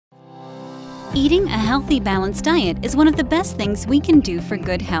Eating a healthy, balanced diet is one of the best things we can do for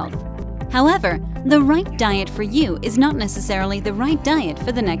good health. However, the right diet for you is not necessarily the right diet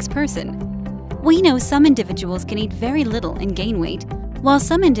for the next person. We know some individuals can eat very little and gain weight, while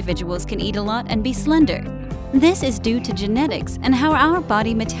some individuals can eat a lot and be slender. This is due to genetics and how our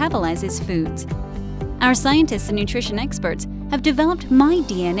body metabolizes foods. Our scientists and nutrition experts have developed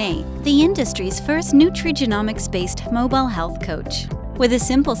MyDNA, the industry's first nutrigenomics-based mobile health coach. With a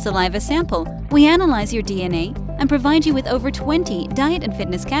simple saliva sample, we analyze your DNA and provide you with over 20 diet and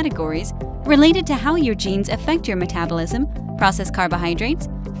fitness categories related to how your genes affect your metabolism, processed carbohydrates,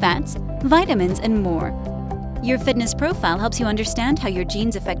 fats, vitamins, and more. Your fitness profile helps you understand how your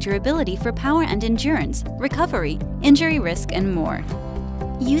genes affect your ability for power and endurance, recovery, injury risk, and more.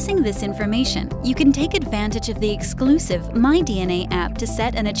 Using this information, you can take advantage of the exclusive MyDNA app to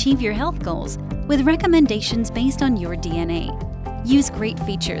set and achieve your health goals with recommendations based on your DNA. Use great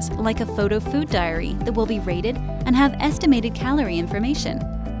features like a photo food diary that will be rated and have estimated calorie information.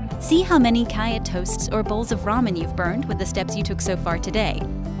 See how many kaya toasts or bowls of ramen you've burned with the steps you took so far today.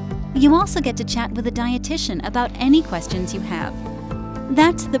 You also get to chat with a dietitian about any questions you have.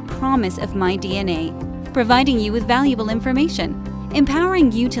 That's the promise of MyDNA, providing you with valuable information,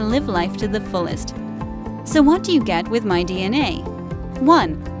 empowering you to live life to the fullest. So what do you get with MyDNA?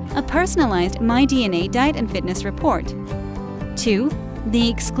 1. A personalized MyDNA diet and fitness report. 2. The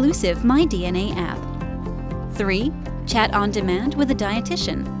exclusive MyDNA app. 3. Chat on demand with a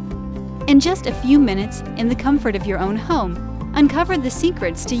dietitian. In just a few minutes, in the comfort of your own home, uncover the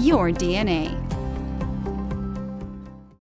secrets to your DNA.